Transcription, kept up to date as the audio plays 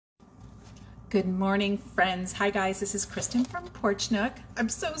Good morning, friends. Hi, guys. This is Kristen from Porch Nook. I'm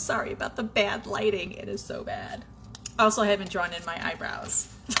so sorry about the bad lighting. It is so bad. Also, I haven't drawn in my eyebrows.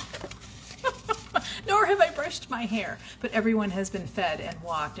 Nor have I brushed my hair. But everyone has been fed and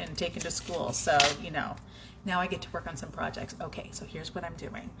walked and taken to school. So, you know, now I get to work on some projects. Okay, so here's what I'm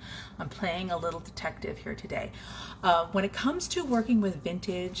doing. I'm playing a little detective here today. When it comes to working with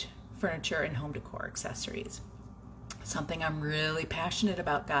vintage furniture and home decor accessories, something I'm really passionate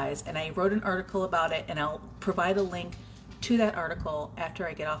about, guys, and I wrote an article about it, and I'll provide a link to that article after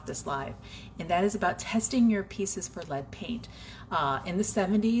I get off this live, and that is about testing your pieces for lead paint. In the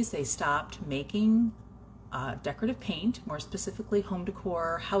 70s, they stopped making decorative paint, more specifically home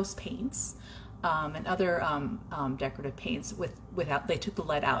decor, house paints, and other decorative paints without, they took the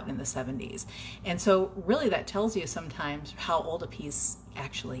lead out in the 70s. And so really that tells you sometimes how old a piece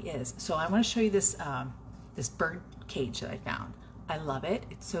actually is. So I want to show you this this bird cage that I found. I love it.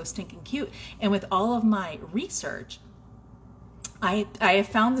 It's so stinking cute. And with all of my research, I have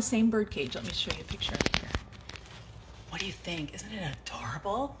found the same bird cage. Let me show you a picture of it here. What do you think? Isn't it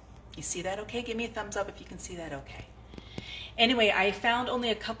adorable? You see that okay? Give me a thumbs up if you can see that okay. Anyway, I found only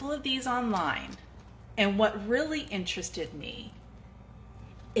a couple of these online. And what really interested me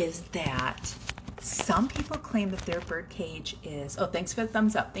is that some people claim that their bird cage is, oh, thanks for the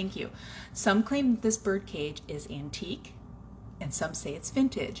thumbs up, thank you. Some claim that this bird cage is antique, and some say it's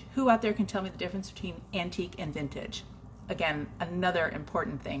vintage. Who out there can tell me the difference between antique and vintage? Again, another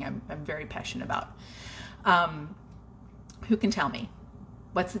important thing I'm very passionate about. Who can tell me?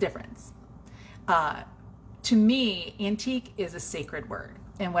 What's the difference? To me, antique is a sacred word.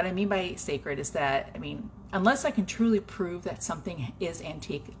 And what I mean by sacred is that, I mean, unless I can truly prove that something is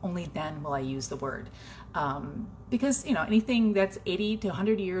antique, only then will I use the word. Because, you know, anything that's 80 to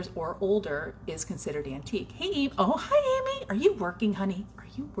 100 years or older is considered antique. Hey, Amy. Oh, hi, Amy. Are you working, honey? Are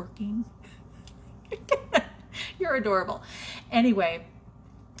you working? You're adorable. Anyway,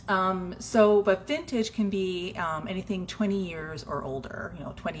 but vintage can be anything 20 years or older. You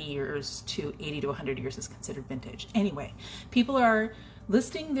know, 20 years to 80 to 100 years is considered vintage. Anyway, people are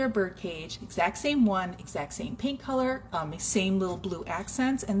listing their bird cage, exact same one, exact same paint color, same little blue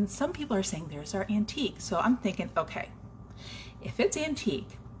accents, and some people are saying theirs are antique. So I'm thinking, okay, if it's antique,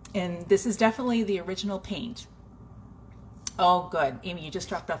 and this is definitely the original paint. Oh, good. Amy, you just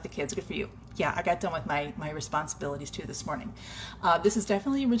dropped off the kids. Good for you. Yeah, I got done with my responsibilities too this morning. This is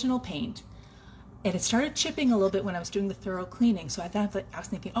definitely original paint. And it started chipping a little bit when I was doing the thorough cleaning. So I was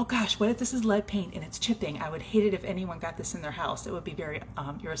thinking, oh gosh, what if this is lead paint and it's chipping? I would hate it if anyone got this in their house. It would be very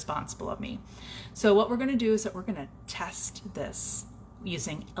irresponsible of me. So what we're gonna do is that we're gonna test this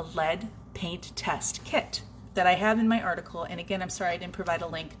using a lead paint test kit that I have in my article. And again, I'm sorry I didn't provide a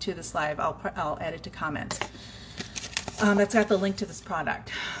link to this live. I'll add it to comments. That's got the link to this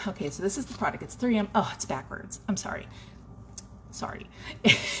product. Okay, so this is the product. It's 3M. Oh, it's backwards. I'm sorry.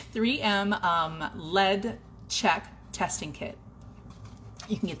 3M lead check testing kit.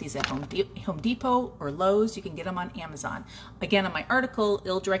 You can get these at Home Depot or Lowe's. You can get them on Amazon. Again, on my article,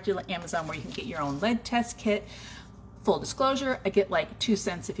 it'll direct you to Amazon where you can get your own lead test kit. Full disclosure, I get like 2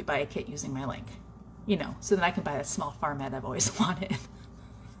 cents if you buy a kit using my link. You know, so then I can buy that small farmette I've always wanted.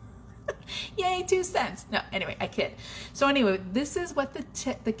 Yay, 2 cents. No, anyway, I kid. So anyway, this is what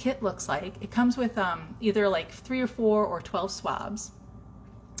the kit looks like. It comes with either like 3 or 4 or 12 swabs.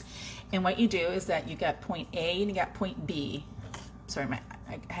 And what you do is that you got point A and you got point B. Sorry,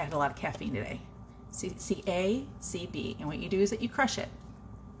 I had a lot of caffeine today. See A, C, B. And what you do is that you crush it.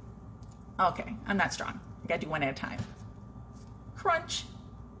 Okay, I'm not strong. I gotta do one at a time. Crunch,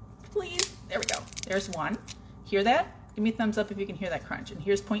 please. There we go. There's one. Hear that? Give me a thumbs up if you can hear that crunch. And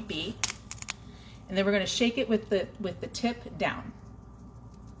here's point B. And then we're going to shake it with the tip down,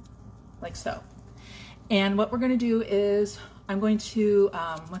 like so. And what we're going to do is I'm going to,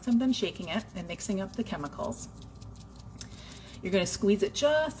 once I'm done shaking it and mixing up the chemicals, you're going to squeeze it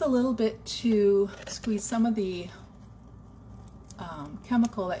just a little bit to squeeze some of the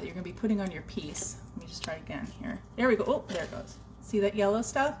chemical that you're going to be putting on your piece. Let me just try again here. There we go. Oh, there it goes. See that yellow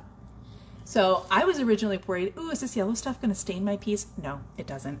stuff? So I was originally worried, ooh, is this yellow stuff going to stain my piece? No, it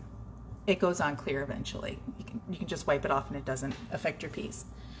doesn't. It goes on clear eventually. You can just wipe it off and it doesn't affect your piece.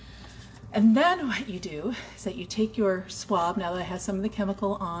 And then what you do is that you take your swab, now that it has some of the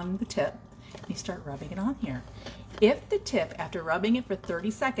chemical on the tip, and you start rubbing it on here. If the tip, after rubbing it for 30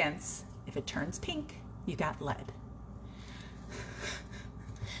 seconds, if it turns pink, you got lead.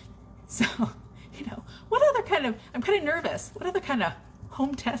 So, you know, what other kind of, I'm kind of nervous, what other kind of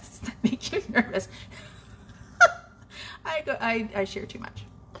home tests that make you nervous? I share too much.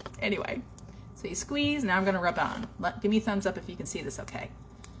 Anyway, so you squeeze, now I'm gonna rub it on. Give me a thumbs up if you can see this okay.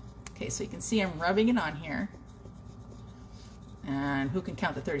 Okay, so you can see I'm rubbing it on here. And who can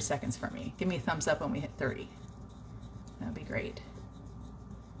count the 30 seconds for me? Give me a thumbs up when we hit 30. That'd be great.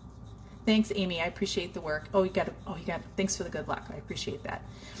 Thanks, Amy. I appreciate the work. Oh, you got. Thanks for the good luck. I appreciate that.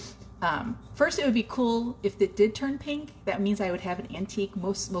 First, it would be cool if it did turn pink. That means I would have an antique,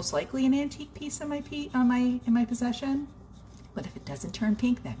 most likely an antique piece in my possession. But if it doesn't turn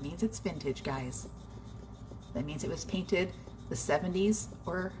pink, that means it's vintage, guys. That means it was painted the 70s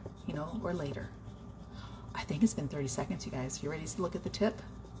or or later. I think it's been 30 seconds, you guys. You ready to look at the tip?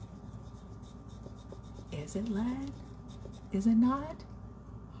 Is it lead? Is it not?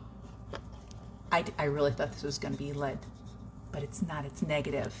 I really thought this was going to be lead, but it's not. It's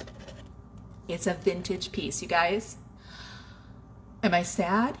negative. It's a vintage piece, you guys. Am I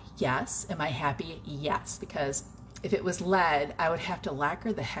sad? Yes. Am I happy? Yes, because if it was lead, I would have to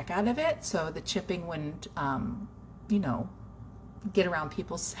lacquer the heck out of it so the chipping wouldn't, get around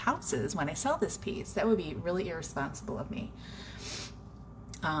people's houses when I sell this piece. That would be really irresponsible of me.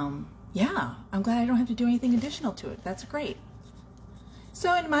 Yeah, I'm glad I don't have to do anything additional to it. That's great.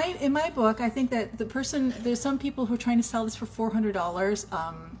 So in my book, I think that there's some people who are trying to sell this for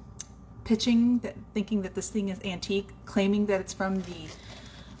 $400, pitching that, thinking that this thing is antique, claiming that it's from the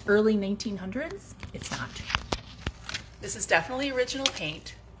early 1900s. It's not. This is definitely original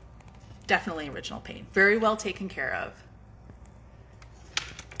paint. Definitely original paint. Very well taken care of.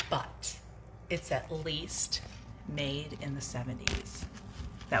 But it's at least made in the 70s.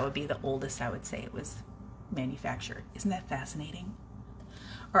 That would be the oldest I would say it was manufactured. Isn't that fascinating?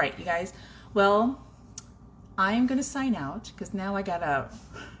 All right, you guys. Well, I'm going to sign out because now I got to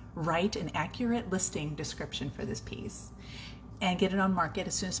write an accurate listing description for this piece and get it on market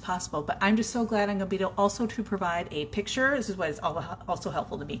as soon as possible. But I'm just so glad I'm going to be able also to provide a picture. This is what is also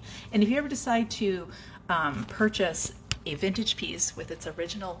helpful to me. And if you ever decide to purchase a vintage piece with its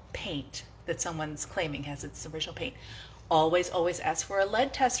original paint that someone's claiming has its original paint, always ask for a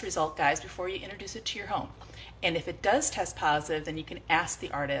lead test result, guys, before you introduce it to your home. And if it does test positive, then you can ask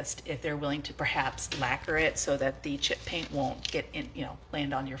the artist if they're willing to perhaps lacquer it so that the chip paint won't get in,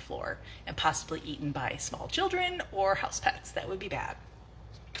 land on your floor and possibly eaten by small children or house pets. That would be bad.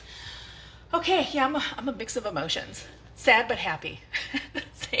 Okay, yeah, I'm a mix of emotions. Sad but happy at the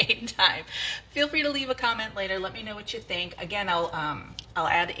same time. Feel free to leave a comment later. Let me know what you think. Again, I'll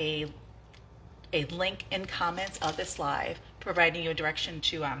add a link in comments of this live, providing you a direction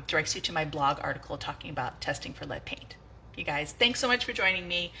to directs you to my blog article talking about testing for lead paint. You guys, thanks so much for joining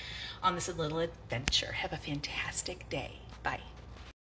me on this little adventure. Have a fantastic day. Bye.